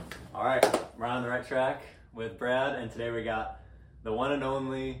All right, we're on the right track with Brad, and today we got the one and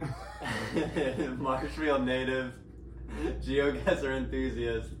only Marshfield native, geoguessr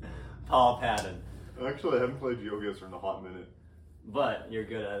enthusiast, Paul Padden. Actually, I haven't played geoguessr in a hot minute. But you're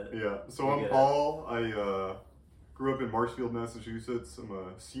good at it. Yeah, so I'm Paul. I grew up in Marshfield, Massachusetts. I'm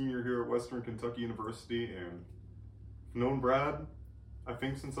a senior here at Western Kentucky University, and I've known Brad, I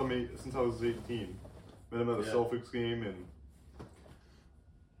think, since I was 18. Met him at a Celtics game, and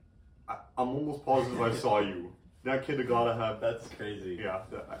I'm almost positive I saw you. That kid had gotta have... That's crazy. Yeah,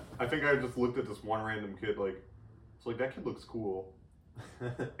 I think I just looked at this one random kid, it's like, that kid looks cool.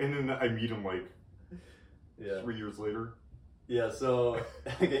 And then I meet him, 3 years later. Yeah, so...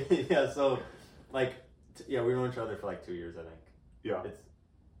 we known each other for 2 years, I think. Yeah. It's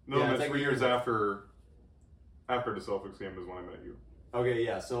 3 years after the Celtics game is when I met you. Okay,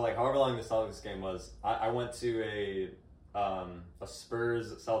 yeah, so however long the Celtics game was, I went to a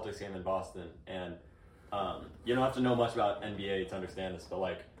Spurs Celtics game in Boston, and you don't have to know much about NBA to understand this,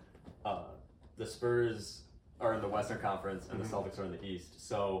 but the Spurs are in the Western Conference and the Celtics are in the East,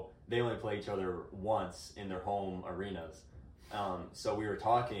 so they only play each other once in their home arenas. So we were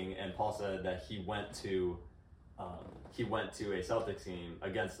talking, and Paul said that he went to a Celtics game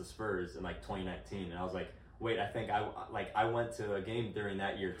against the Spurs in 2019, and I was like, wait, I think I went to a game during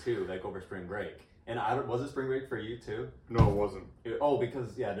that year too, over spring break. And was it spring break for you too? No, it wasn't.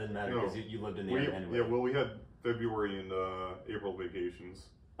 Because it didn't matter because you lived in the area anyway. Yeah, well, we had February and April vacations.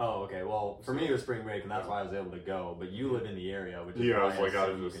 Oh, okay. Well, for me it was spring break, and that's why I was able to go. But you live in the area, which is why I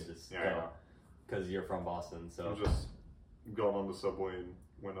assume you can just go because you're from Boston. So I just got on the subway and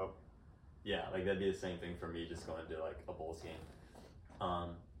went up. Yeah, that'd be the same thing for me, just going to a Bulls game.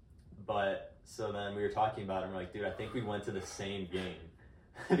 But so then we were talking about it, and we're like, dude, I think we went to the same game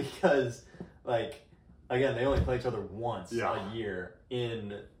because. Again, they only play each other once a year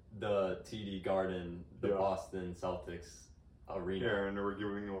in the TD Garden, the Boston Celtics arena. Yeah, and they were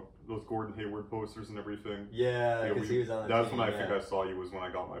giving those Gordon Hayward posters and everything. Yeah, because he was on the That's team, when I think I saw you, was when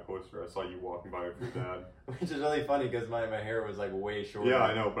I got my poster. I saw you walking by with your dad. Which is really funny because my hair was way shorter. Yeah,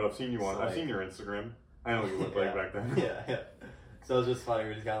 I know, but I've seen you I've seen your Instagram. I know what you looked like back then. Yeah. So it was just funny.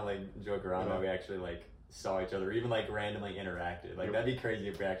 We just kind of joke around that we actually saw each other, or even randomly interacted. That'd be crazy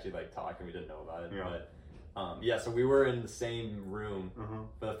if we actually talked and we didn't know about it. Yeah. But so we were in the same room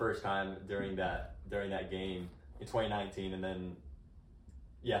for the first time during that game in 2019, and then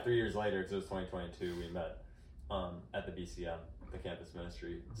 3 years later, because it was 2022, we met at the BCM, the campus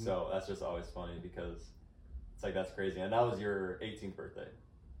ministry. So that's just always funny because it's that's crazy. And that was your 18th birthday.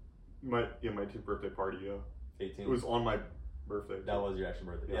 My 18th birthday party. 18. It was on my birthday. That was your actual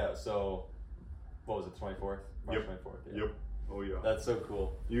birthday. Yeah. So. What was it, 24th? March 24th. Yeah. Yep. Oh, yeah. That's so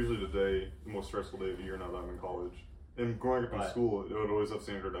cool. Usually the most stressful day of the year now that I'm in college. And growing up in school, it would always have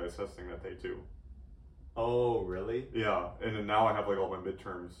standardized testing that day, too. Oh, really? Yeah. And then now I have, all my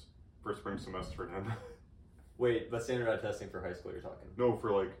midterms for spring semester then. Wait, but standardized testing for high school you're talking? No,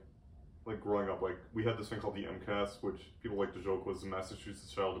 for, growing up. we had this thing called the MCAS, which people like to joke was the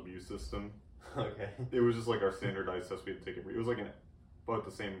Massachusetts Child Abuse System. Okay. It was just, our standardized test we had to take. It was, about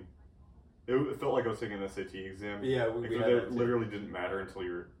the same... It felt like I was taking an SAT exam. Yeah, it literally didn't matter until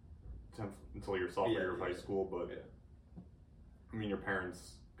your sophomore year of high school. But I mean, your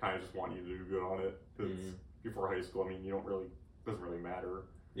parents kind of just want you to do good on it because before high school, I mean, doesn't really matter.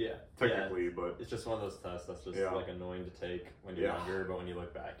 Yeah, technically, but it's just one of those tests that's just annoying to take when you're younger, but when you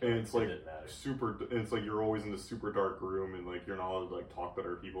look back, and it's it didn't matter. super. And it's you're always in this super dark room, and you're not allowed to talk to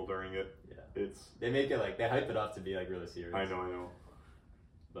other people during it. Yeah, they make it they hype it up to be really serious. I know.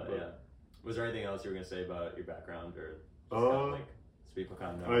 But yeah. Was there anything else you were going to say about your background, or just so people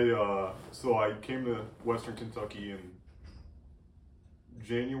kind of know? So I came to Western Kentucky in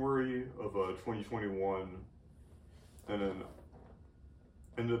January of 2021, and then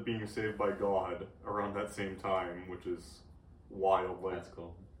ended up being saved by God around that same time, which is wild. That's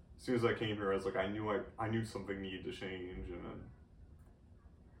cool. As soon as I came here, I was I knew something needed to change, and then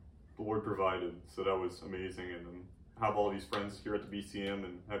the Lord provided, so that was amazing. And then have all these friends here at the BCM,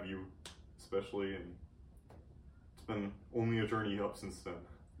 and have you especially, and it's been only a journey up since then.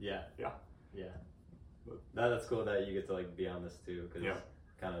 Yeah. But that's cool that you get to be on this too, because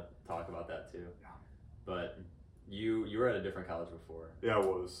kind of talk about that too. Yeah. But you were at a different college before. Yeah, I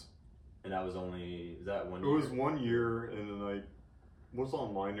was. And that was is that 1 year? It was 1 year, and then I was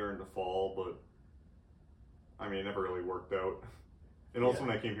online there in the fall, but I mean, it never really worked out. And also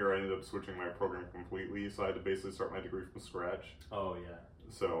when I came here, I ended up switching my program completely, so I had to basically start my degree from scratch. Oh, yeah.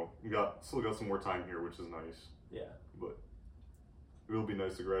 So, still got some more time here, which is nice. Yeah. But it will be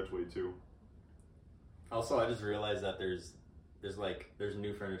nice to graduate, too. Also, I just realized that there's there's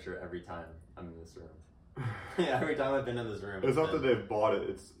new furniture every time I'm in this room. Yeah, every time I've been in this room. It's not that they've bought it.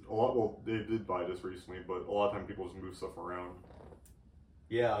 It's a lot. Well, they did buy this recently, but a lot of time people just move stuff around.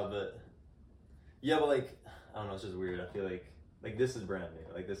 Yeah, but like I don't know. It's just weird. I feel like this is brand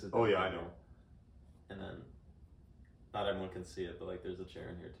new. Like this is. Oh yeah, I know. And then, not everyone can see it, but like there's a chair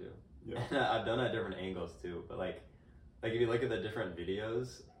in here too. Yeah. And I've done it at different angles too. But like if you look at the different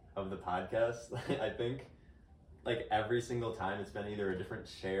videos of the podcast, I think like every single time it's been either a different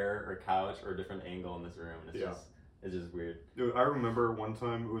chair or couch or a different angle in this room. And it's just weird. Dude, I remember one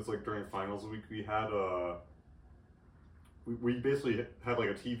time it was like during finals week. We had we basically had like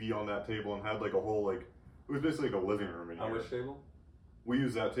a TV on that table and had like a whole like it was basically like a living room in here. On which table? We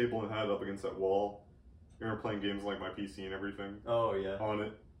used that table and had it up against that wall. We were playing games like my PC and everything. Oh yeah. On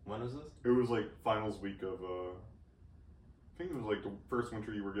it. When was this? It was like finals week of I think it was like the first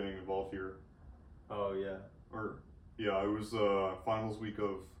winter you were getting involved here. Oh yeah. Or yeah, it was finals week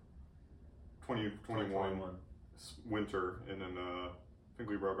of 2021 winter, and then I think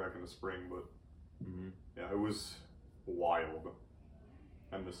we brought back in the spring, but yeah, it was wild.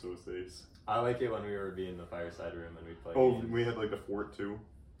 I miss those days. I like it when we would be in the fireside room and we'd play. Oh, games. we had like the fort too.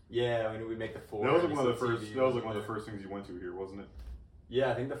 Yeah, we make the fort. That was like one of the first. That was like one of the first things you went to here, wasn't it?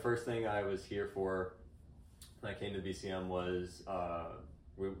 Yeah, I think the first thing I was here for when I came to BCM was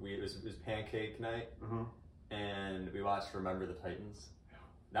it was pancake night, and we watched Remember the Titans.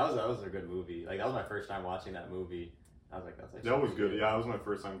 That was a good movie. Like that was my first time watching that movie. I was like, that's like that was good. Yeah, it was my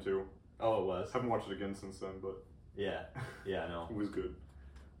first time too. Oh, it was. Haven't watched it again since then, but yeah, no, it was good.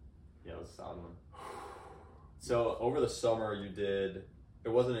 Yeah, it was a solid one. So over the summer you did. It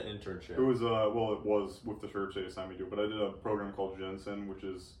wasn't an internship. It was well, it was with the church they assigned me to, but I did a program called Jensen, which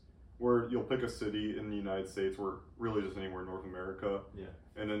is where you'll pick a city in the United States, or really just anywhere in North America. Yeah.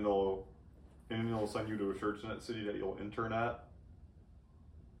 And then they'll assign you to a church in that city that you'll intern at.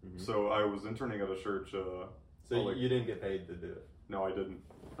 So I was interning at a church. So you didn't get paid to do it? No, I didn't.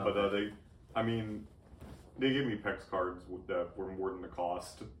 Okay. But they gave me PEX cards that were more than the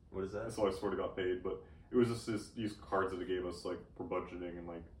cost. What is that? So I sort of got paid, but it was just these cards that they gave us like for budgeting and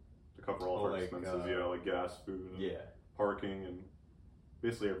like to cover all of our expenses. Like gas, food, and parking, and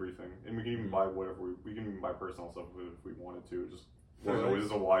basically everything. And we can even buy whatever we can even buy personal stuff if we wanted to. It just wasn't always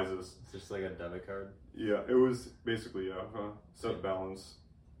the wisest. It's just like a debit card. Yeah, it was basically set balance.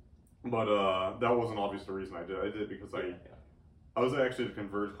 But that wasn't obviously the reason I did it. I did it because I was actually at a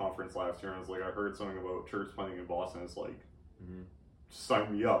Converge conference last year, and I was like, I heard something about church planting in Boston. It's like,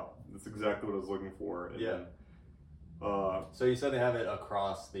 sign me up. That's exactly what I was looking for. And then, so you said they have it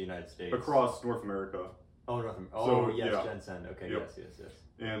across the United States? Across North America. Oh, North America. Oh, so, yes, Jensen. Okay, yes.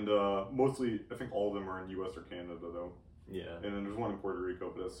 And mostly, I think all of them are in U.S. or Canada, though. Yeah. And then there's one in Puerto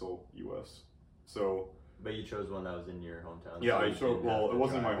Rico, but that's still U.S. So. But you chose one that was in your hometown. Yeah, I chose. Well, it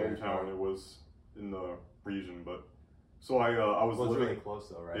wasn't in my hometown. It was in the region, but so I was living really close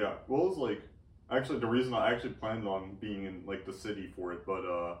though, right? Yeah. Well, it was like actually the reason I actually planned on being in like the city for it, but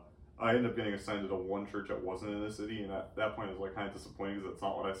I ended up getting assigned to one church that wasn't in the city, and at that point it was like kind of disappointing because that's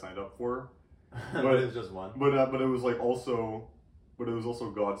not what I signed up for. But it was just one. But it was like also, but it was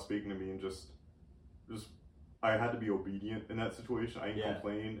also God speaking to me, and just I had to be obedient in that situation. I didn't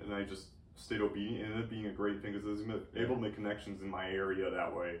complain, and I just stayed obedient, and it ended up being a great thing because I was able to make connections in my area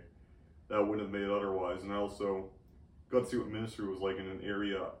that way that I wouldn't have made otherwise. And I also got to see what ministry was like in an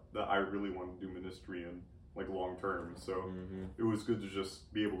area that I really wanted to do ministry in, like long term. So it was good to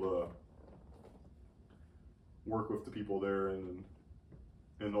just be able to work with the people there,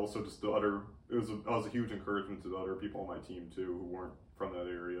 and also just the other. I was a huge encouragement to the other people on my team too who weren't from that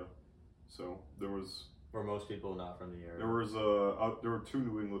area. So there was. Were most people not from the area? There were 2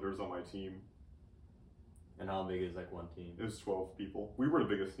 New Englanders on my team. And how big is like one team? It was 12 people. We were the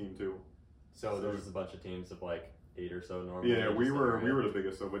biggest team too. So there was a bunch of teams of like 8 or so normally. Yeah, we were the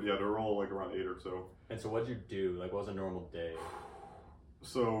biggest. So, but yeah, they were all like around 8 or so. And so what'd you do? Like, what was a normal day?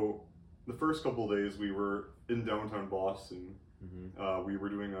 So the first couple of days we were in downtown Boston. We were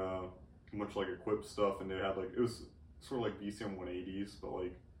doing much like equip stuff, and they had like it was sort of like BCM 180s, but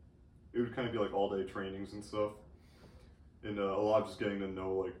like. It would kind of be like all-day trainings and stuff, and a lot of just getting to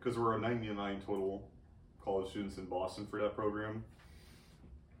know, like, because there were 99 total college students in Boston for that program,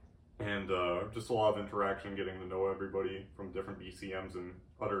 and just a lot of interaction, getting to know everybody from different BCMs and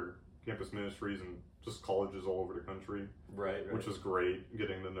other campus ministries and just colleges all over the country, right. Which was great,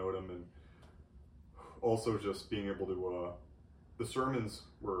 getting to know them, and also just being able to, the sermons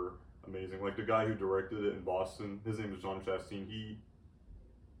were amazing. Like the guy who directed it in Boston, his name is John Chastain,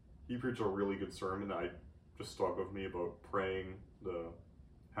 he preached a really good sermon that just stuck with me about praying the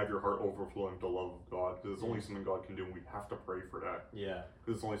have your heart overflowing with the love of God, because it's only something God can do, and we have to pray for that. Yeah.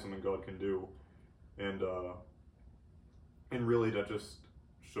 Because it's only something God can do, and really that just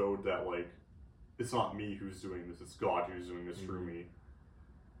showed that like it's not me who's doing this; it's God who's doing this through me,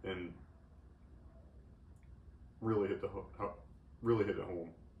 and really hit it home.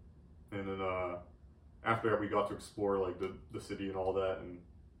 And then after that, we got to explore like the city and all that, and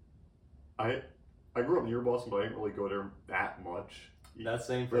I grew up near Boston, but I didn't really go there that much. That's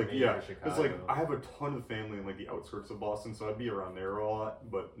same for like, me yeah, for Chicago. it's like I have a ton of family in like the outskirts of Boston, so I'd be around there a lot,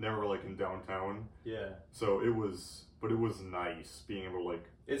 but never like in downtown. Yeah. So it was nice being able to like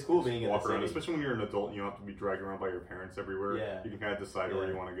it's cool being walk in the around, city, especially when you're an adult and you don't have to be dragged around by your parents everywhere. Yeah. You can kind of decide where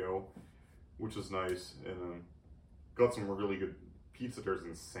you want to go, which is nice. And got some really good pizza. There's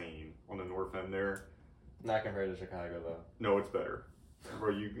insane on the north end there. Not compared to Chicago though. No, it's better.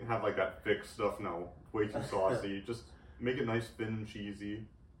 Where you have like that thick stuff. No, way too saucy. Just make it nice, thin, and cheesy.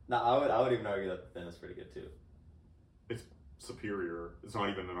 No, I would even argue that the thin is pretty good too. It's superior. It's not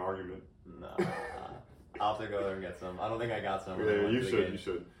even an argument. No, I'll have to go there and get some. I don't think I got some. Yeah, you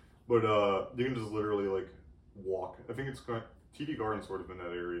should. But you can just literally like walk. I think it's TD Garden's sort of in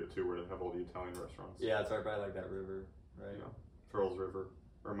that area too, where they have all the Italian restaurants. Yeah, it's right by like that river, right? Yeah, Charles River,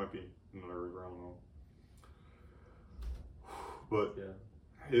 or it might be another river. I don't know. But yeah,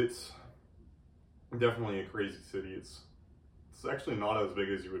 it's definitely a crazy city. It's actually not as big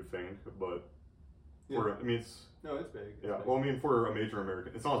as you would think, but for I mean it's it's big. It's yeah. big. Well, I mean for a major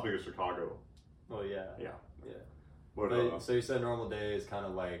American, it's not as big as Chicago. Well, yeah. Yeah. But so you said normal day is kind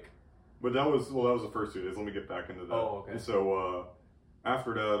of like. But that was the first 2 days. Let me get back into that. Oh, okay. So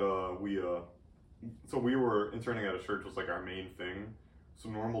after that, we were interning at a church was like our main thing. So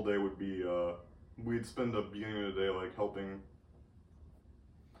normal day would be we'd spend the beginning of the day like helping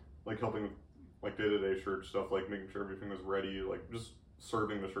like day-to-day church stuff, like making sure everything was ready, like just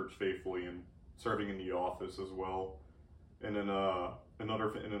serving the church faithfully and serving in the office as well. And then and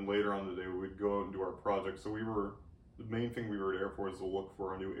then later on in the day we'd go out and do our project. So the main thing we were there for is to look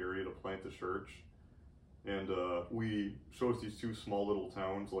for a new area to plant the church. And we chose these 2 small little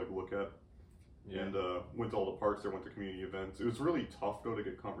towns to like look at. Yeah. And went to all the parks there, went to community events. It was really tough though to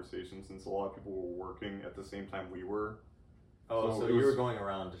get conversations since a lot of people were working at the same time we were. Oh, so you were going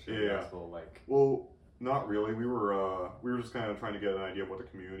around to share the gospel, like. Well, not really. We were just kind of trying to get an idea of what the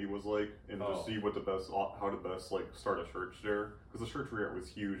community was like, and just see how to best like start a church there, because the church we were at was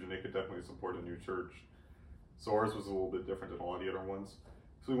huge, and they could definitely support a new church. So ours was a little bit different than all the other ones.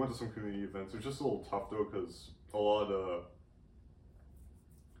 So we went to some community events. It was just a little tough though, because a lot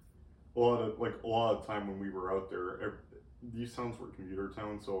of time when we were out there, these towns were commuter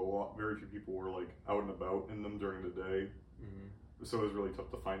towns, so very few people were like out and about in them during the day. Mm-hmm. So it was really tough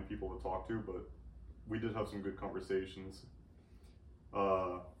to find people to talk to, but we did have some good conversations.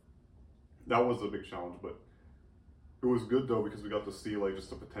 That was a big challenge, but it was good though, because we got to see like just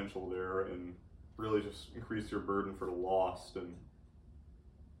the potential there and really just increase your burden for the lost, and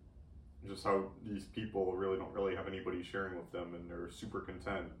just how these people don't really have anybody sharing with them, and they're super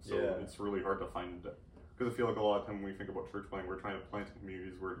content. So it's really hard to find, because I feel like a lot of time when we think about church planting, we're trying to plant in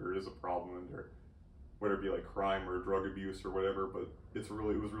communities where there is a problem, and whether it be like crime or drug abuse or whatever, but it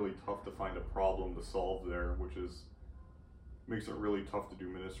was really tough to find a problem to solve there, which makes it really tough to do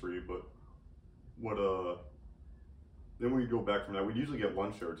ministry. But then we go back from that. We'd usually get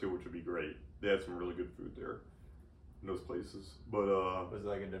lunch there too, which would be great. They had some really good food there in those places. But was it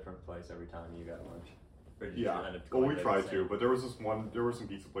like a different place every time you got lunch? Or did yeah. You end up Well, we tried to, but there was some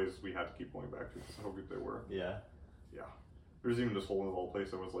pizza places we had to keep going back to because of how good they were. Yeah. Yeah. There's even this hole in the wall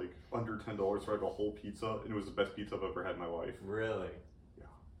place that was like under $10 for like a whole pizza, and it was the best pizza I've ever had in my life. Really? Yeah.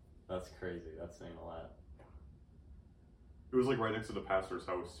 That's crazy. That's saying a lot. It was like right next to the pastor's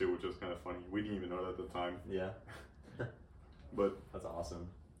house too, which is kind of funny. We didn't even know that at the time. Yeah. But that's awesome.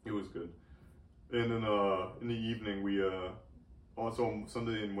 It was good. And then in the evening we also on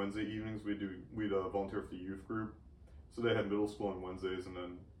Sunday and Wednesday evenings we'd volunteer for the youth group. So they had middle school on Wednesdays and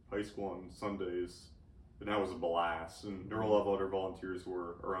then high school on Sundays. And that was a blast. And there were a lot of other volunteers who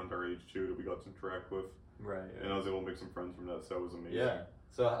were around our age too that we got to interact with. Right. Yeah. And I was able to make some friends from that, so that was amazing. Yeah.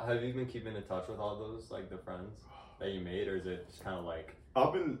 So have you been keeping in touch with all those, like the friends that you made, or is it just kind of like?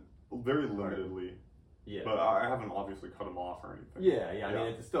 I've been very limitedly. Yeah. But I haven't obviously cut them off or anything. Yeah. I mean,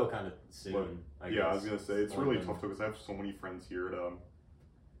 it's still kind of soon. I guess. I was gonna say it's really tough because I have so many friends here that I'm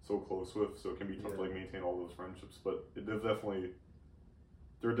so close with, so it can be tough to like maintain all those friendships. But there are definitely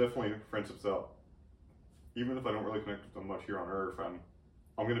friendships that, even if I don't really connect with them much here on Earth, I'm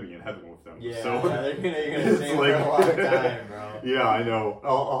gonna be in heaven with them. Yeah, so they're gonna stay for a long time, bro. Yeah, I know.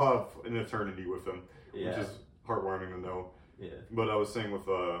 I'll have an eternity with them, which is heartwarming to know. Yeah. But I was saying with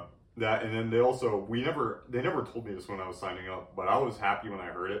that, and then they never told me this when I was signing up, but I was happy when I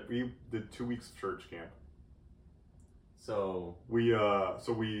heard it. We did 2 weeks of church camp. So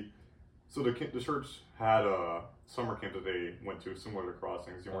the church had a summer camp that they went to, similar to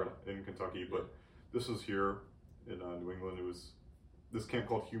Crossings, in Kentucky, but this was here in New England. It was this camp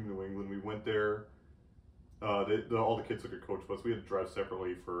called Hume, New England. We went there. All the kids took a coach bus. We had to drive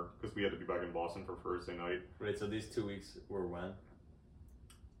separately because we had to be back in Boston for Thursday night. Right. So these 2 weeks were when?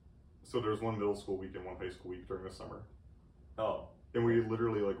 So there's one middle school week and one high school week during the summer. Oh. And we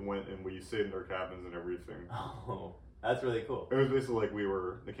literally went and we stayed in their cabins and everything. Oh, that's really cool. It was basically like we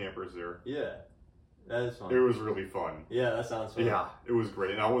were the campers there. Yeah, that is fun. It was really fun. Yeah, that sounds fun. Yeah, it was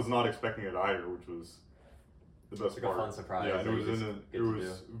great, and I was not expecting it either, which was the best like part. A fun surprise. Yeah, and it was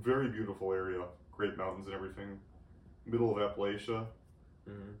a very beautiful area, great mountains and everything, middle of Appalachia.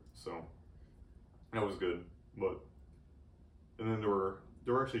 Mm-hmm. So that was good. And then there were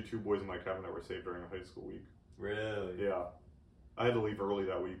actually 2 boys in my cabin that were saved during the high school week. Really? Yeah, I had to leave early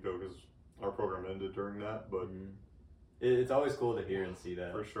that week though because our program ended during that, but. Mm-hmm. It's always cool to hear and see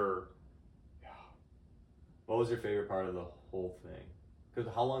that. For sure. Yeah. What was your favorite part of the whole thing?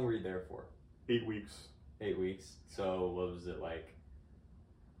 Because how long were you there for? 8 weeks. 8 weeks. So what was it like?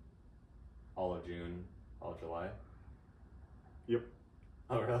 All of June, all of July? Yep.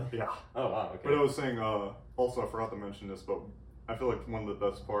 Oh really? Yeah. Oh wow. Okay. But I was saying, also I forgot to mention this, but I feel like one of the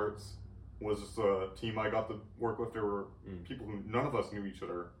best parts was the team I got to work with. There were people who none of us knew each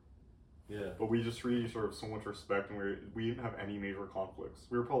other. Yeah. But we just treated each other with so much respect, and we didn't have any major conflicts.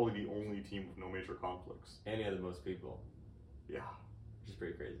 We were probably the only team with no major conflicts. And you had the most people. Yeah. Which is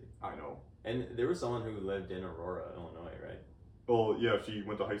pretty crazy. I know. And there was someone who lived in Aurora, Illinois, right? Well, yeah, she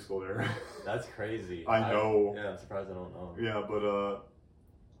went to high school there. That's crazy. I know. Yeah, I'm surprised I don't know. Yeah, but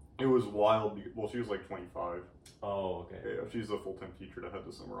it was wild. Well, she was like 25. Oh, okay. Yeah, she's a full-time teacher that had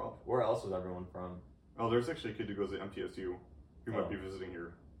the summer off. Where else was everyone from? Oh, there's actually a kid who goes to MTSU who might be visiting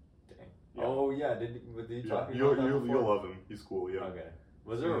here. Dang. Yeah. Oh, yeah. Did you talk to you'll before? love him. He's cool, yeah. Okay.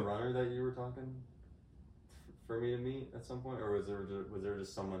 Was there a runner that you were talking for me to meet at some point? Or was there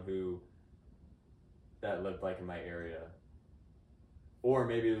just someone that lived like in my area? Or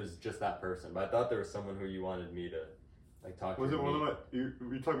maybe it was just that person. But I thought there was someone who you wanted me to like talk to. Was it one of my... You're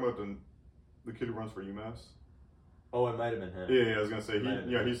talking about the kid who runs for UMass? Oh, it might have been him. Yeah, I was gonna say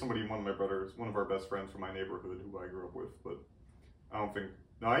he's somebody, one of our best friends from my neighborhood who I grew up with, but I don't think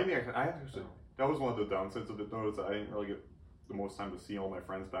I actually that was one of the downsides of it though, is that I didn't really get the most time to see all my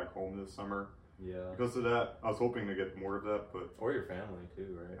friends back home this summer. Yeah. Because of that, I was hoping to get more of that, but or your family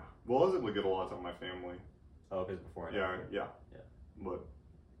too, right? Yeah. Well, I was able to get a lot of time with my family. Oh, because before. Yeah. But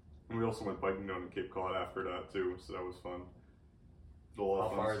we also went biking down to Cape Cod after that too, so that was fun.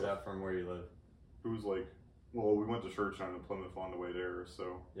 How far is that from where you live? It was like. Well, we went to church down in Plymouth on the way there,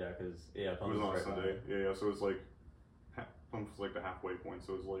 so... Yeah, because... Yeah, Plymouth was on a Sunday. Yeah, so it was like... Plymouth was like the halfway point,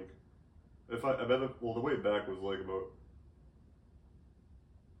 so it was like... the way back was like about...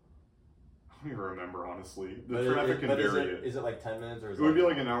 I don't even remember, honestly. The traffic can vary it. Is it like 10 minutes or is it would be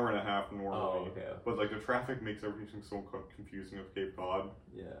like an hour and a half normally. Oh, okay. But like the traffic makes everything so confusing with Cape Cod.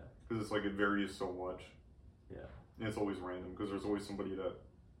 Yeah. Because it's like it varies so much. Yeah. And it's always random, because there's always somebody that...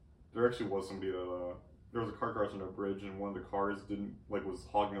 There actually was somebody that... There was a car crash on a bridge, and one of the cars was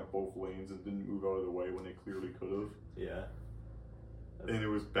hogging up both lanes and didn't move out of the way when they clearly could have. Yeah. And it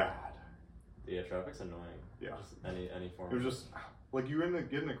was bad. Yeah, traffic's annoying. Yeah. Just any form. It was just, like, you're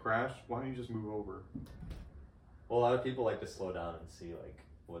getting a crash, why don't you just move over? Well, a lot of people like to slow down and see, like,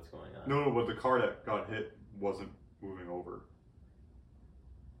 what's going on. No, but the car that got hit wasn't moving over.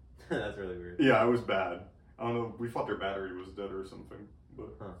 That's really weird. Yeah, it was bad. I don't know, we thought their battery was dead or something,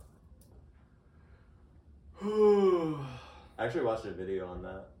 but... Huh. I actually watched a video on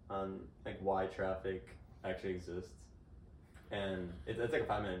that, on like why traffic actually exists, and it's like a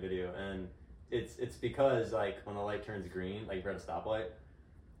 5-minute video, and it's because like when the light turns green, like you're at a stoplight,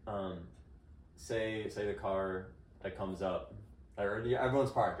 say the car that comes up, or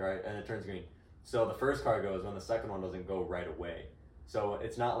everyone's parked, right, and it turns green, so the first car goes when the second one doesn't go right away. So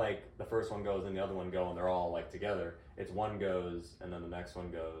it's not like the first one goes and the other one go and they're all like together. It's one goes and then the next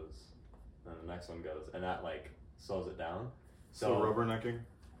one goes. And the next one goes, and that like slows it down. So rubbernecking?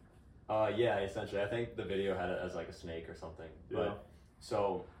 Yeah, essentially. I think the video had it as like a snake or something. Yeah. But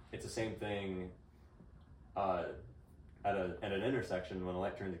so it's the same thing at an intersection when the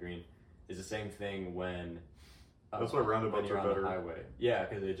light turns green. Is the same thing when that's why roundabouts you're are on better. The highway. Yeah,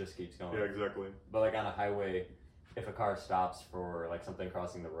 because it just keeps going. Yeah, exactly. But like on a highway, if a car stops for like something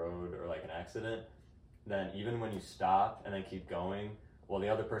crossing the road or like an accident, then even when you stop and then keep going, well, the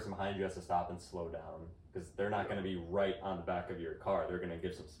other person behind you has to stop and slow down because they're not going to be right on the back of your car. They're going to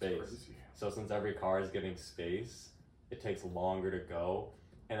give some space. So since every car is giving space, it takes longer to go.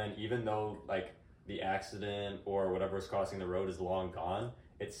 And then even though like the accident or whatever is crossing the road is long gone,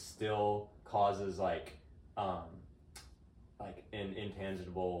 it still causes like an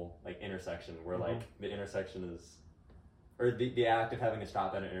intangible like intersection where like the intersection is, or the act of having to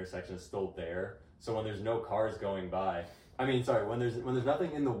stop at an intersection is still there. So when there's no cars going by, when there's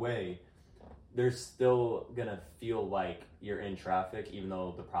nothing in the way, they're still gonna feel like you're in traffic, even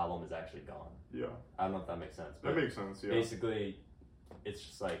though the problem is actually gone. Yeah. I don't know if that makes sense. That makes sense. Yeah. Basically, it's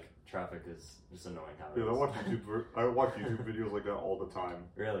just like traffic is just annoying how it is. I watch YouTube videos like that all the time.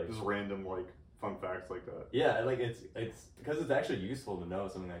 Really? Just random like fun facts like that. Yeah, like it's because it's actually useful to know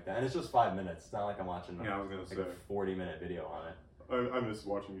something like that, and it's just 5 minutes. It's not like I'm watching I was gonna say a 40-minute video on it. I miss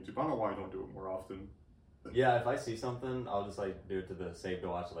watching YouTube. I don't know why I don't do it more often. Yeah, if I see something, I'll just like do it to the save to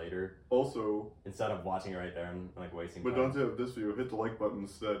watch later. Also, instead of watching it right there and like wasting but time. don't have this video, hit the like button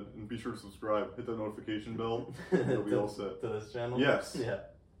instead, and be sure to subscribe. Hit that notification bell. You'll be all set. To this channel? Yes. Yeah.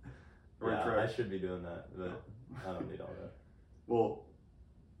 Right yeah, track. I should be doing that, but I don't need all that. Well,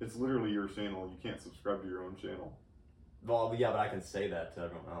 it's literally your channel. You can't subscribe to your own channel. Well, yeah, but I can say that to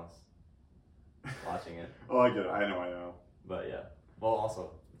everyone else watching it. Oh, I get it. I know. But yeah. Well,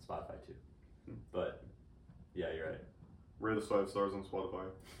 also Spotify too. But yeah, you're right. Rate us 5 stars on Spotify.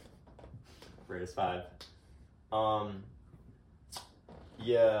 Rate us 5.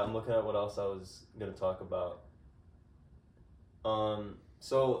 Yeah, I'm looking at what else I was gonna talk about.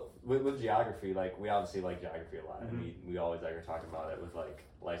 So with geography, like we obviously like geography a lot, and we always like are talking about it with like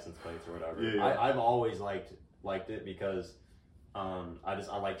license plates or whatever. Yeah. I've always liked it because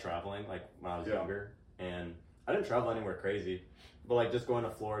I like traveling. Like when I was younger, and I didn't travel anywhere crazy, but like just going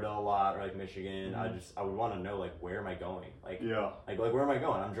to Florida a lot or like Michigan, I would want to know like where am I going? Like like where am I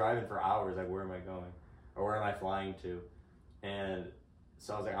going? I'm driving for hours. Like where am I going, or where am I flying to? And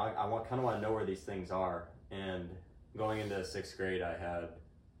so I was like, I kind of want to know where these things are. And going into 6th grade, I had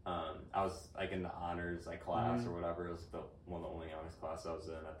I was like in the honors like class or whatever. It was one of the only honors classes I was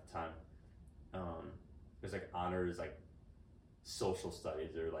in at the time. It was like honors like social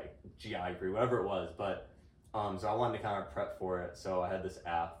studies or like geography, whatever it was. But so I wanted to kind of prep for it. So I had this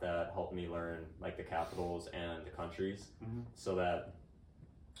app that helped me learn like the capitals and the countries, so that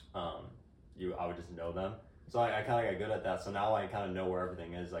I would just know them. So I kind of got good at that. So now I kind of know where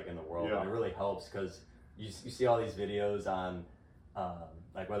everything is like in the world, and it really helps because you see all these videos on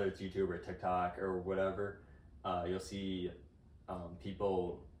like whether it's YouTube or TikTok or whatever, you'll see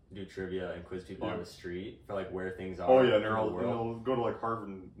people do trivia and quiz people on the street for like where things are. Oh yeah, and they'll go to like Harvard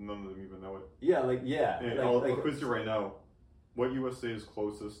and none of them even know it. Yeah, I'll quiz you right now. What U.S. state is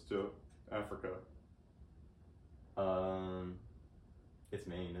closest to Africa? It's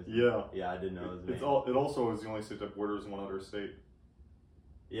Maine, isn't it? Yeah, I didn't know it was Maine. It also is the only state that borders one other state.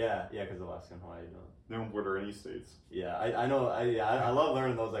 Yeah, because Alaska and Hawaii don't. They don't border any states. Yeah, I know. I love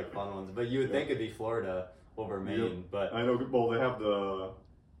learning those like fun ones. But you would think it'd be Florida over Maine, but I know. Well, they have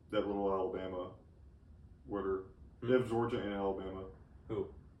that little Alabama border. They have Georgia and Alabama. Who?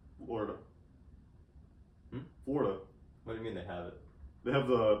 Florida. Florida. What do you mean they have it? They have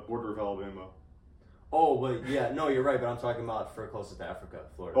the border of Alabama. Oh, but yeah, no, you're right. But I'm talking about for closest to Africa,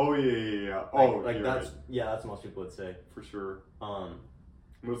 Florida. Oh yeah. Oh, like that's right. That's what most people would say for sure.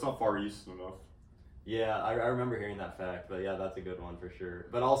 But it's not far east enough. Yeah, I remember hearing that fact, but yeah, that's a good one for sure.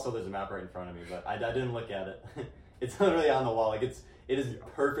 But also, there's a map right in front of me, but I didn't look at it. It's literally on the wall. Like it is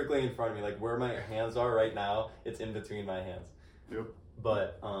perfectly in front of me. Like where my hands are right now, it's in between my hands. Yep.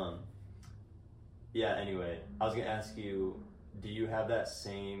 But yeah. Anyway, I was gonna ask you, do you have that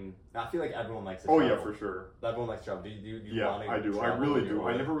same? I feel like everyone likes to travel. Oh yeah, for sure. Everyone likes to travel. Do you yeah, want to I do. I travel really do.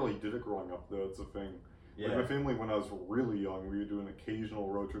 I never really did it growing up, though. It's a thing. Yeah. Like my family, when I was really young, we would do an occasional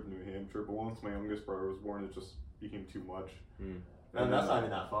road trip to New Hampshire. But once my youngest brother was born, it just became too much. And that's not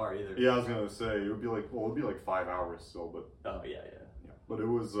even that far either. Yeah, I was gonna say it would be like 5 hours still, but. Oh yeah. But it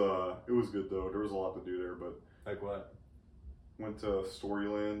was good though. There was a lot to do there, but. Like what? Went to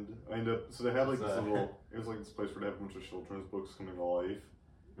Storyland. So they had like this little. It was like this place where they have a bunch of children's books coming to life.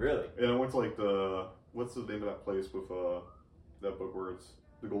 Really? And I went to like what's the name of that place with that book where it's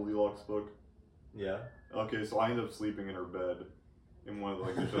the Goldilocks book? Yeah. Okay, so I ended up sleeping in her bed, in one of the,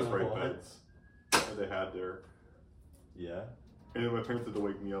 like the just right beds that they had there. Yeah. And then my parents had to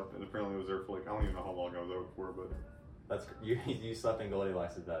wake me up, and apparently I was there for like I don't even know how long I was out for, but. That's you slept in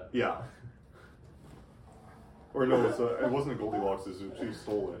Goldilocks' bed. Yeah. Or no, it wasn't Goldilocks. She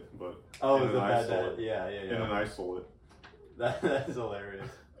stole it, but. Oh, it was the bed that. Yeah. And then I stole it. That is hilarious.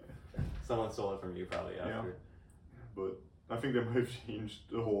 Someone stole it from you probably after. Yeah. But I think they might have changed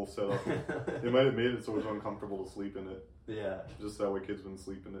the whole setup. They might have made it so it's uncomfortable to sleep in it. Yeah. Just that way kids wouldn't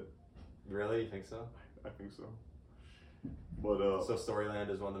sleep in it. Really? You think so? I think so. But so Storyland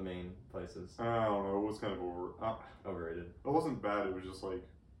is one of the main places. I don't know. It was kind of Overrated. It wasn't bad. It was just like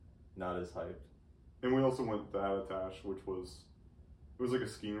not as hyped. And we also went to Attitash, which was like a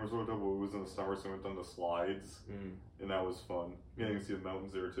skiing resort, but it was in the summer, so we went on the slides, and that was fun. Getting to see the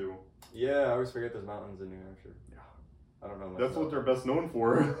mountains there too. Yeah, I always forget there's mountains in New Hampshire. Yeah, I don't know. That's what they're best known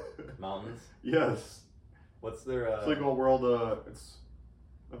for. Mountains. Yes. What's their? It's like all world.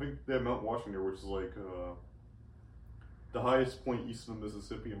 I think they have Mount Washington, which is like the highest point east of the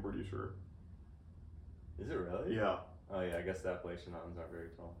Mississippi. I'm pretty sure. Is it really? Yeah. Oh yeah, I guess the Appalachian Mountains aren't very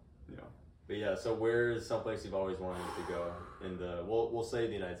tall. Yeah. But yeah, so where's someplace you've always wanted to go in the? We'll say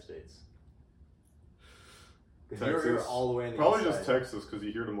the United States. Texas. You're all the way in the Probably east just side. Texas because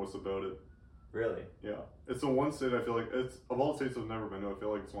you hear the most about it. Really? Yeah. It's the one state I feel like it's of all the states I've never been to. I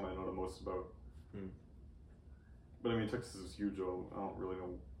feel like it's one I know the most about. But I mean, Texas is huge. Though. I don't really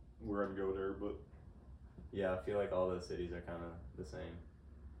know where I'd go there, but yeah, I feel like all the cities are kind of the same.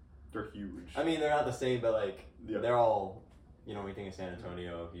 They're huge. I mean, they're not the same, but like they're all. You know, when you think of San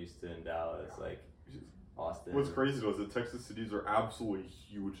Antonio, Houston, Dallas, like Austin. What's crazy though is that Texas cities are absolutely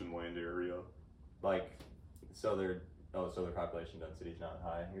huge in land area. Like, so their population density is not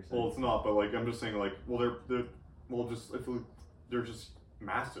high. You're saying? Well, it's not, but like I'm just saying, like, I feel like they're just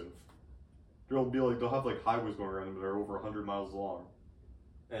massive. They'll have like highways going around them that are over 100 miles long.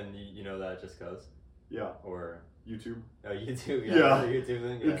 And you know that just cause? Yeah. Or YouTube. Oh, YouTube. Yeah. YouTube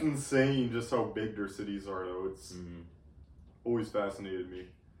thing. Yeah. It's insane just how big their cities are, though. It's always fascinated me.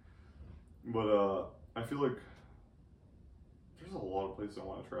 But I feel like there's a lot of places I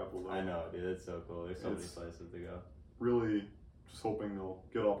want to travel, though. I know, dude. It's so cool. There's so many places to go. Really, just hoping they'll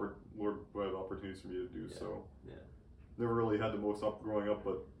get opportunities for me to do so. Yeah. Never really had the most up growing up,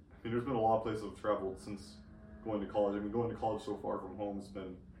 but I mean, there's been a lot of places I've traveled since going to college. I mean, going to college so far from home has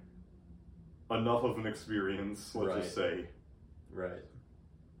been enough of an experience, let's just say. Right.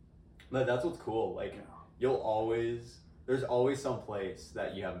 But that's what's cool. Like, there's always some place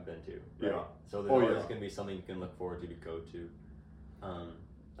that you haven't been to. Right? Yeah. So there's always going to be something you can look forward to go to.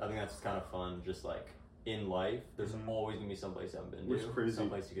 I think that's kind of fun. Just like in life, there's always going to be some place you haven't been Which to. is crazy. Some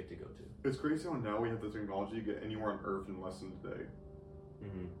place you get to go to. It's crazy how now we have the technology to get anywhere on Earth in less than a day.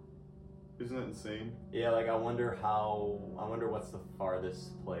 Isn't that insane? Yeah, like I wonder what's the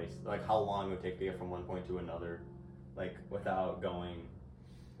farthest place, like how long it would take to get from one point to another, like without going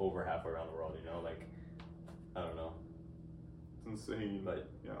over halfway around the world, you know, like, I don't know. It's insane.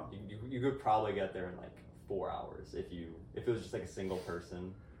 But yeah, you could probably get there in like 4 hours if it was just like a single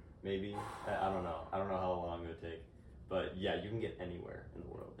person, maybe. I don't know how long it would take, but yeah, you can get anywhere in the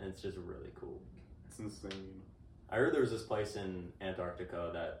world, and it's just really cool. It's insane. I heard there was this place in Antarctica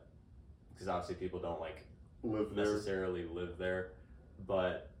that, because obviously people don't like necessarily live there,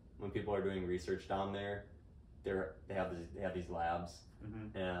 but when people are doing research down there, they have these labs,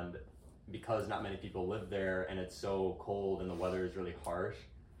 and because not many people live there and it's so cold and the weather is really harsh,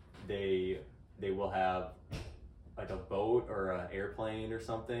 they will have like a boat or an airplane or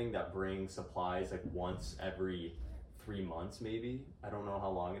something that brings supplies like once every 3 months maybe. I don't know how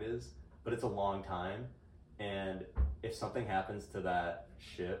long it is, but it's a long time. And if something happens to that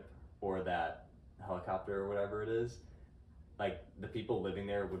ship or that helicopter or whatever it is, like the people living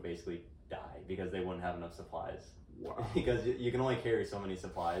there would basically die because they wouldn't have enough supplies. Wow. Because you can only carry so many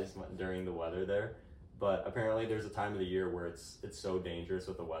supplies during the weather there. But apparently there's a time of the year where it's so dangerous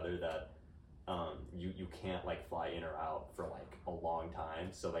with the weather that you can't like fly in or out for like a long time.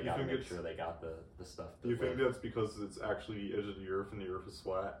 So they gotta make sure they got the stuff. Do you think that's because it's actually the edge of the earth and the earth is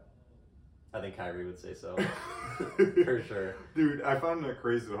flat? I think Kyrie would say so. For sure. Dude, I find that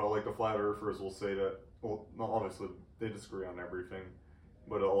crazy how like the flat earthers will say that, well, obviously they disagree on everything,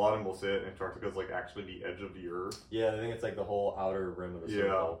 but a lot of them will say it Antarctica is like actually the edge of the earth. Yeah, I think it's like the whole outer rim of the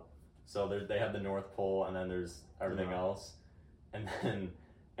circle. So they have the North Pole and then there's everything else. And then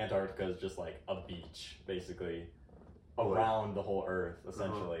Antarctica is just like a beach, basically, around the whole earth,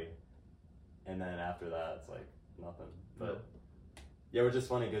 essentially. And then after that, it's like nothing. But yeah, it was just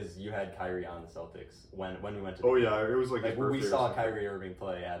funny because you had Kyrie on the Celtics when we went to the game. It was like his birthday we saw Kyrie Irving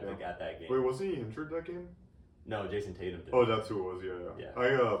play at that game. Wait, wasn't he injured that game? No, Jason Tatum did. Oh, that's who it was, yeah.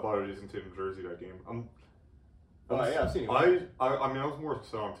 I bought a Jason Tatum jersey that game. I've seen you. I mean, I was more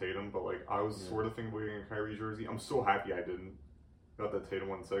so on Tatum, but like, I was sort of thinking about getting a Kyrie jersey. I'm so happy I didn't. Got that Tatum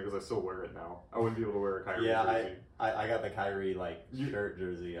one instead because I still wear it now. I wouldn't be able to wear a Kyrie jersey. I got the Kyrie shirt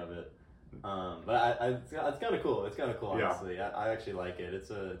jersey of it. But it's kind of cool. It's kind of cool, honestly. I actually like it.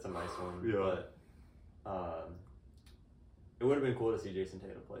 It's a nice one. Yeah. But It would have been cool to see Jason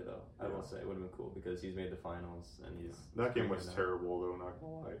Tatum play, though. I will say it would have been cool because he's made the finals and he's. That game was terrible, though. Not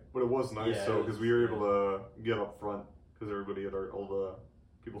gonna lie, but it was nice Yeah, though because we were able to get up front because everybody had all the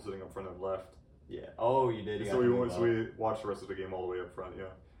people sitting up front had left. Yeah. Oh, you did. So we watched the rest of the game all the way up front. Yeah.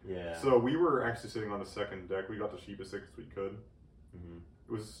 Yeah. So we were actually sitting on the second deck. We got the cheapest tickets we could. Mm-hmm.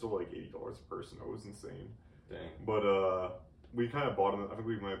 It was still like $80 a person. It was insane. Dang. But we kind of bought them. I think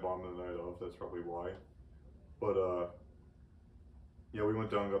we might have bought them the night of. That's probably why. But yeah, we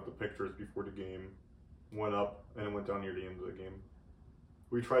went down and got the pictures before the game. Went up and then went down near the end of the game.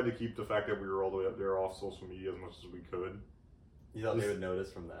 We tried to keep the fact that we were all the way up there off social media as much as we could. You thought they would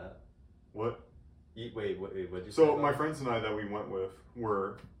notice from that? What? Wait, what'd you say? So my friends and I that we went with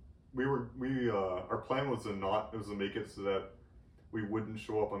our plan was to make it so that we wouldn't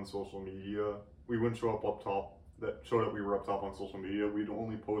show up on social media. We wouldn't show up top that showed that we were up top on social media. We'd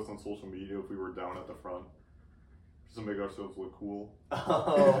only post on social media if we were down at the front. Just to make ourselves look cool.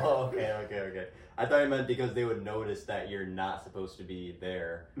 Oh, okay. I thought you meant because they would notice that you're not supposed to be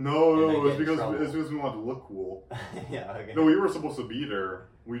there. No, it was because we wanted to look cool. Yeah, okay. No, we were supposed to be there.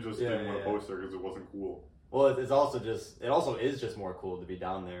 We just didn't want to post there because it wasn't cool. Well, it also is just more cool to be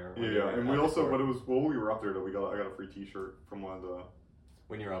down there. Yeah, and we also, but it was while we were up there though. I got a free T-shirt from one of the.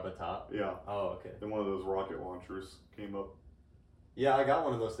 When you were up at top. Yeah. Oh, okay. Then one of those rocket launchers came up. Yeah, I got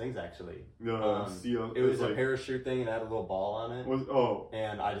one of those things actually. It was a parachute thing and it had a little ball on it.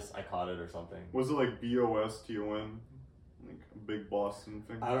 And I caught it or something. Was it like BOSTON? Like a big Boston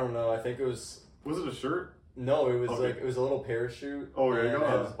thing? I don't know. I think it was. Was it a shirt? No, it was it was a little parachute. Oh yeah, and it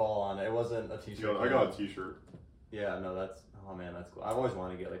had this ball on it. It wasn't a T-shirt. I got a T-shirt. Yeah, no, that's cool. I've always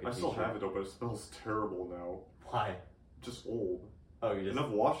wanted to get like a T-shirt. I still have it though, but it smells terrible now. Why? Just old. Oh, you just. And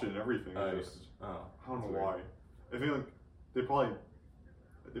I've washed it and everything. I don't know why. I think like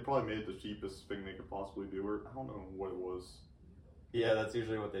they probably made it the cheapest thing they could possibly do, or I don't know what it was. Yeah, that's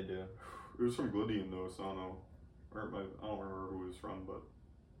usually what they do. It was from Glydian though, so I don't know. I don't remember who it was from, but.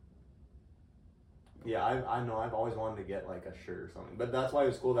 Yeah, I know. I've always wanted to get like a shirt or something, but that's why it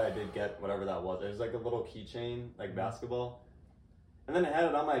was cool that I did get whatever that was. It was like a little keychain, like basketball, and then I had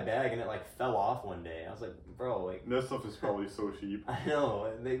it on my bag and it like fell off one day. I was like, bro, like that stuff is probably so cheap. I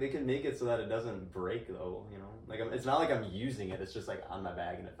know they can make it so that it doesn't break though. You know, like it's not like I'm using it. It's just like on my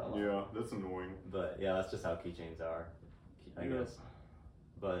bag and it fell off. Yeah, that's annoying. But yeah, that's just how keychains are, I guess.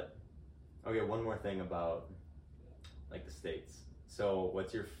 But okay, one more thing about like the States. So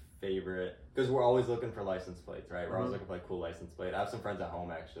what's your favorite, because we're always looking for license plates, right? We're always looking for like cool license plate. I have some friends at home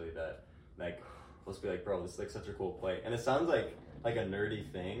actually that like will just be like, bro, this is like such a cool plate, and it sounds like a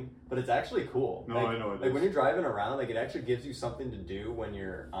nerdy thing, but it's actually cool. No, like, I know it like is. when you're driving around, like it actually gives you something to do when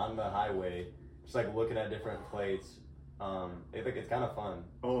you're on the highway, just like looking at different plates. It's kind of fun.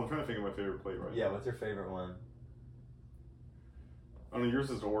 Oh, I'm trying to think of my favorite plate right now. Yeah, what's your favorite one? I mean, yours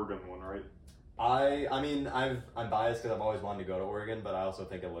is the Oregon one, right? I'm biased because I've always wanted to go to Oregon, but I also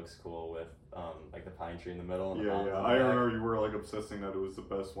think it looks cool with like the pine tree in the middle. And Yeah. I remember you were like obsessing that it was the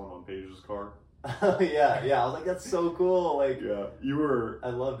best one on Paige's car. yeah. I was like, that's so cool. Like, yeah, you were. I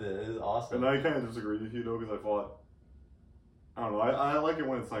loved it. It was awesome. And I kind of disagreed with you though because I thought, I don't know. I like it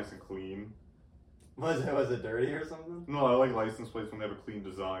when it's nice and clean. Was it dirty or something? No, I like license plates when they have a clean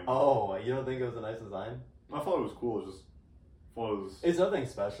design. Oh, you don't think it was a nice design? I thought it was cool. It's nothing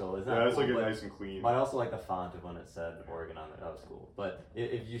special. It's not it's cool, like nice and clean. But I also like the font of when it said Oregon on it. That was cool. But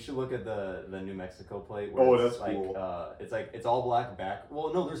if you should look at the New Mexico plate. Where that's like, cool. It's all black back.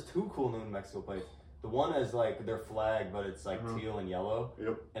 Well, no, there's two cool New Mexico plates. The one is like their flag, but it's like teal and yellow.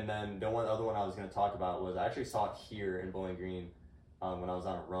 Yep. And then the other one I was going to talk about was I actually saw it here in Bowling Green when I was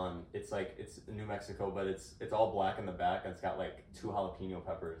on a run. It's New Mexico, but it's all black in the back and it's got like 2 jalapeno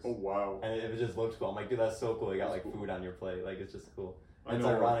peppers. Oh wow! And it just looks cool. I'm like, dude, that's so cool. You got like food on your plate. Like it's just cool. And it's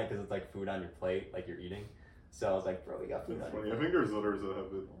ironic because it's like food on your plate, like you're eating. So I was like, bro, you got food on your plate. I think there's others that have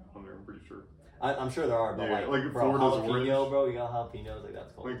it on there. I'm pretty sure. I'm sure there are, but like bro, Florida's jalapeno, orange. bro, you got jalapenos. Like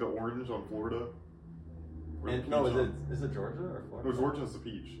that's cool. Like the orange on Florida. And no, is it Georgia or Florida? No, Georgia's the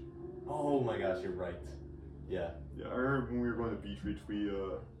peach. Oh my gosh, you're right. Yeah. Yeah, I remember when we were going to Beach Reach,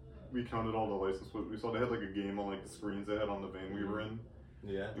 we counted all the license plates. We saw they had like a game on like the screens they had on the van we were in.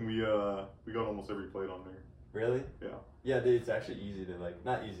 Yeah. And we got almost every plate on there. Really? Yeah. Yeah, dude, it's actually easy to like,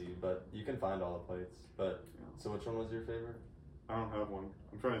 not easy, but you can find all the plates. But so which one was your favorite? I don't have one.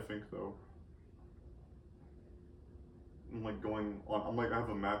 I'm trying to think though. I'm like going on. I have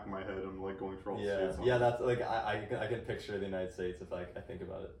a map in my head. I'm like going through all the states. Yeah, that's like I can picture the United States if I think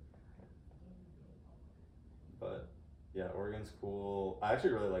about it. But yeah, Oregon's cool. I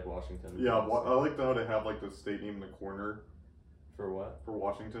actually really like Washington. Yeah, I like how they have like the state name in the corner. For what? For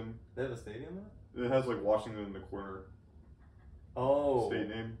Washington. They have a stadium there? It has like Washington in the corner. Oh. State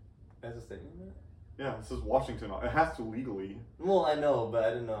name. Has a state name? Yeah, it says Washington. It has to legally. Well, I know, but I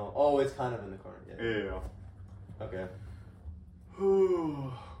didn't know. Oh, it's kind of in the corner. Yeah. Yeah. Okay.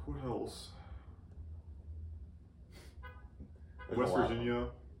 What else? There's West a lot. Virginia.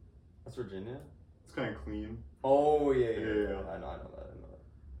 West Virginia? It's kind of clean. Oh, yeah. Yeah. I know that.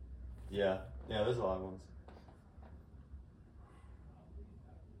 Yeah. Yeah, there's a lot of ones.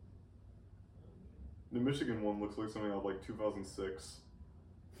 The Michigan one looks like something out of like 2006.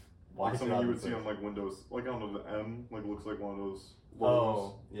 Why Like something you would 2006? see on like Windows, like I don't know, the M, like looks like one of those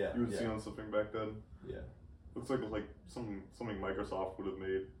logos Oh, yeah. you would see on something back then. Yeah. Looks like something Microsoft would have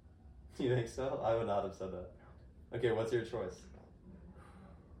made. You think so? I would not have said that. Okay, what's your choice?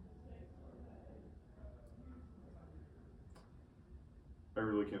 I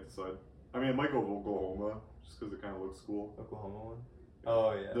really can't decide. I mean, it might go Oklahoma just because it kind of looks cool. Oklahoma one?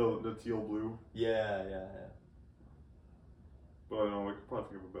 Oh, yeah. The teal blue. Yeah. But I don't know. I could probably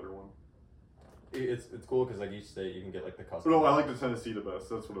think of a better one. It's cool because like each state you can get like the custom. No, I like the Tennessee the best.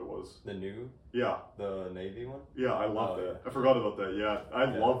 That's what it was. The new, Yeah, the navy one. yeah, I love Oh, that. yeah. I forgot about that. Yeah, I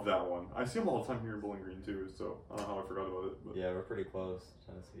Yeah. love that one. I see them all the time here in Bowling Green too. So I don't know how I forgot about it. But, Yeah, we're pretty close,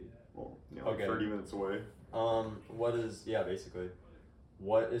 Tennessee. well, like Okay. 30 minutes away. Basically,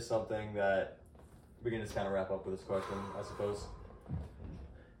 what is something that we can just kind of wrap up with this question, I suppose.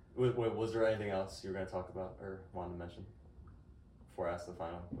 Was there anything else you were going to talk about or wanted to mention before I ask the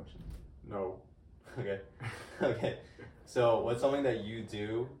final question? No. Okay. So, what's something that you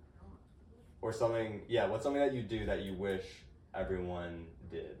do, what's something that you do that you wish everyone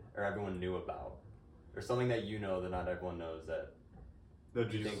did or everyone knew about, or something that you know that not everyone knows that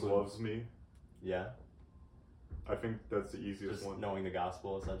Jesus think would- loves me. Yeah, I think that's the easiest just one. knowing the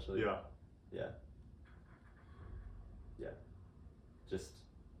gospel essentially. Yeah. Just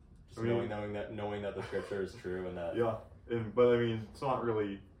I mean- knowing that the scripture is true and that. Yeah. But I mean, it's not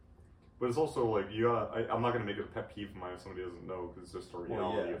really. But it's also like you gotta. I'm not gonna make it a pet peeve of mine if somebody doesn't know because it's just a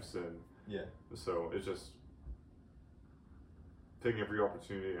reality of sin. Yeah. So it's just taking every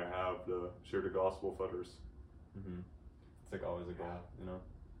opportunity I have to share the gospel with others. Mm-hmm. It's like always a goal, you know.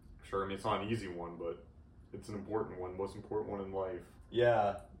 Sure, I mean it's not an easy one, but it's an important one, most important one in life.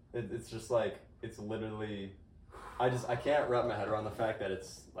 Yeah, it's just like it's literally. I can't wrap my head around the fact that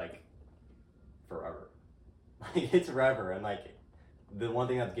it's like forever. Like it's forever, and like the one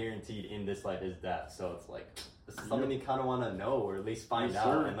thing that's guaranteed in this life is death. So it's like this is something you kind of want to know or at least find Yes, out.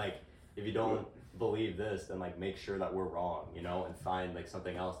 sir. And like if you don't believe this, then like make sure that we're wrong, you know, and find like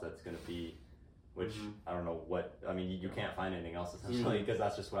something else that's gonna be. Which I don't know what I mean. You can't find anything else essentially because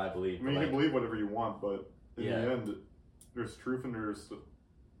that's just what I believe. I mean, but, you can believe whatever you want, but in Yeah. the end, there's truth and there's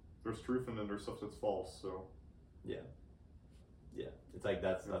truth and then there's stuff that's false. So yeah, it's like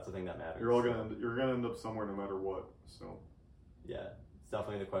that's the thing that matters. you're gonna end up somewhere no matter what. So yeah, it's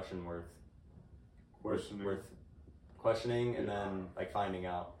definitely the question worth questioning. and Yeah. then like finding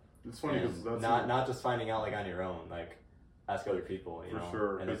out. It's funny And because that's not just finding out like on your own, like ask other people, you For know,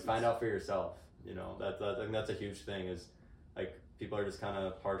 sure, and like, 'cause find out for yourself. You know, I think that's a huge thing. Is like people are just kind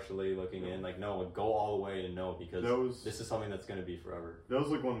of partially looking in, like no, go all the way and know because this is something that's going to be forever. That was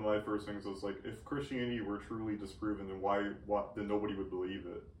like one of my first things. Was like, if Christianity were truly disproven, then then nobody would believe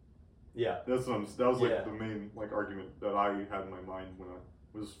it. Yeah, That was like Yeah. the main like argument that I had in my mind when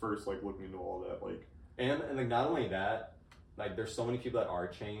I was first like looking into all that. Like and like not only that, like there's so many people that are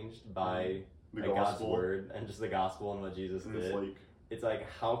changed by the like, God's gospel, word and just the gospel and what Jesus and did. It's like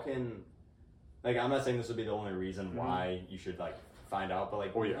how can like I'm not saying this would be the only reason why you should like find out, but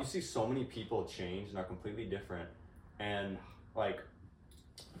like you see so many people change and are completely different, and like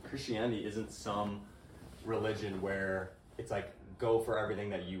Christianity isn't some religion where it's like go for everything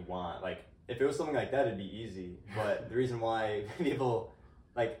that you want. Like if it was something like that, it'd be easy. But the reason why people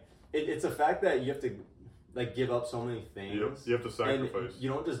like it's a fact that you have to like give up so many things. you have to sacrifice. And you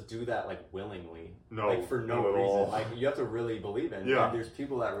don't just do that like willingly. No, like for no not at reason. all. Like you have to really believe it. Yeah. And there's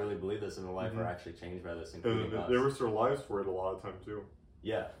people that really believe this in their life are actually changed by this, And including us. they risk their lives for it a lot of time too.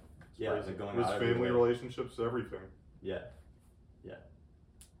 Yeah. Yeah. Crazy. Like going There's out family everywhere. relationships, everything. Yeah.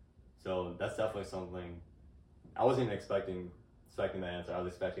 So that's definitely something. I wasn't even expecting that answer. I was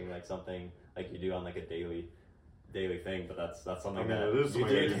expecting like something like you do on like a daily thing, but that's something I mean, that it is you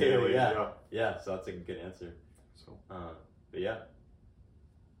something I do do daily. daily. Yeah. So that's a good answer. So But yeah.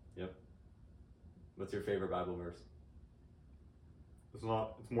 Yep. What's your favorite Bible verse? it's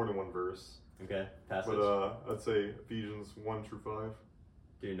more than one verse. Okay. Passage. But I'd say Ephesians 1-5.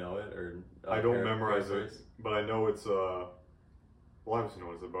 Do you know it or? I don't memorize it, paraphrase? but I know it's well, obviously know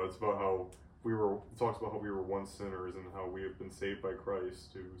what it's about. It's about how it talks about how we were once sinners and how we have been saved by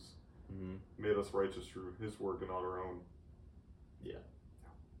Christ, who's made us righteous through His work and not our own.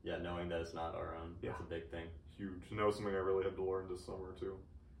 Yeah, knowing that it's not our own. That's a big thing. Huge. And that was something I really had to learn this summer too.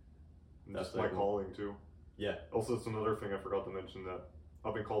 And That's just my cool. calling too. Yeah. Also, it's another thing I forgot to mention, that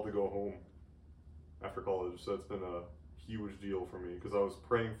I've been called to go home after college, so it's been a huge deal for me, because I was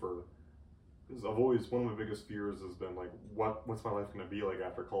praying for. Because I've always, one of my biggest fears has been like, what's my life going to be like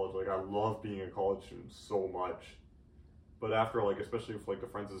after college? Like, I love being a college student so much, but after, like, especially if like the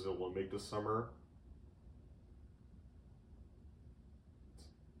friends is able to make this summer,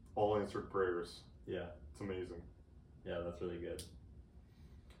 all answered prayers. Yeah. It's amazing. Yeah, that's really good.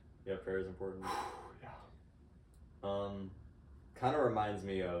 Yeah, prayer is important. Yeah. Kind of reminds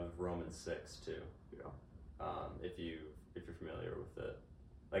me of Romans 6 too. Yeah. If you're familiar with it,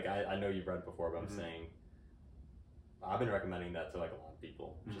 like I know you've read it before, but I'm saying I've been recommending that to like a lot of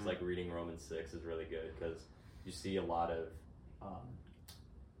people. Just like reading Romans 6 is really good, because you see a lot of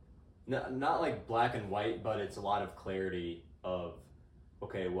not like black and white, but it's a lot of clarity of,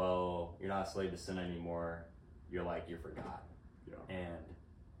 okay, well, you're not a slave to sin anymore. You're forgotten. Yeah. And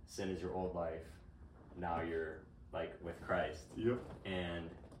sin is your old life. Now you're like with Christ. Yep. And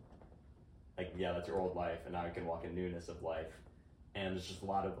like, yeah, that's your old life, and now you can walk in newness of life. And there's just a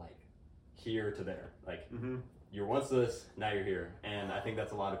lot of like here to there. Like you're once this, now you're here. And I think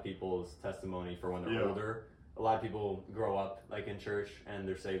that's a lot of people's testimony for when they're older. A lot of people grow up like in church and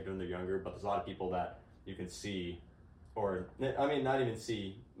they're saved when they're younger, but there's a lot of people that you can see, or I mean, not even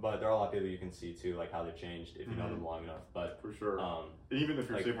see, but there are a lot of people you can see too, like how they've changed if you know them long enough. But for sure, even if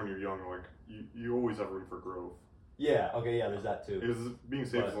you're like, saved when you're young, like you always have room for growth. Yeah. Okay. Yeah. There's that too. Because being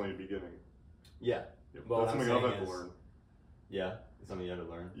saved is only the beginning. Yeah. Yep. Well, that's something I've had to learn. Yeah, it's something you had to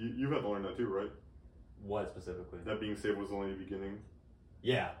learn. You've had to learn that too, right? What specifically? That being saved was only the beginning.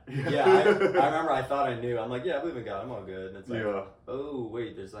 Yeah. Yeah. I remember I thought I knew. I'm like, yeah, I believe in God. I'm all good. And it's like, oh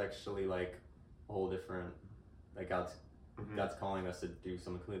wait, there's actually like a whole different, like God's calling us to do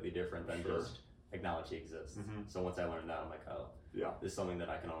something completely different than just acknowledge He exists. So once I learned that, I'm like, oh, this is something that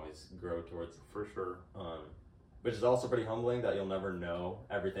I can always grow towards. For sure. Which is also pretty humbling that you'll never know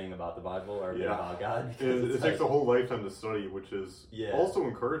everything about the Bible or everything about God. It takes a whole lifetime to study, which is also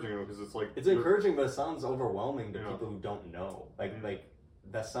encouraging, because it's like... It's encouraging, but it sounds overwhelming to people who don't know. Like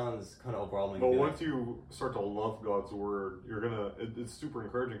that sounds kind of overwhelming. But once you start to love God's Word, you're going to... It's super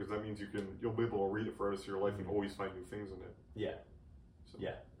encouraging, because that means you'll be able to read it for the rest of your life and always find new things in it. Yeah. So.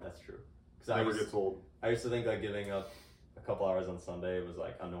 Yeah, that's true. Never gets old. I used to think like giving up a couple hours on Sunday was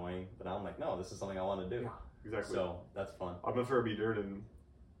like annoying, but now I'm like, no, this is something I want to do. Yeah. Exactly. So that's fun. I'm not sure I'd be there in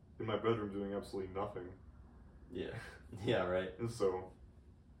my bedroom doing absolutely nothing. Yeah. Yeah, right. And so.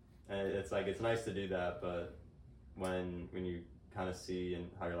 And it's like, it's nice to do that, but when you kind of see and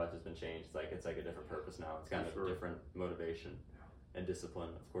how your life has been changed, it's like a different purpose now. It's kind of a different motivation and discipline,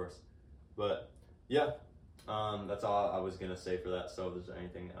 of course. But yeah, that's all I was going to say for that. So is there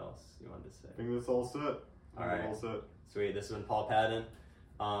anything else you wanted to say? I think that's all set. All right. All set. Sweet. This has been Paul Padden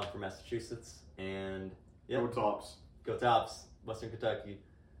from Massachusetts. And yeah. Go Tops. Go Tops, Western Kentucky.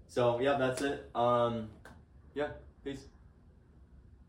 So, yeah, that's it. Yeah, peace.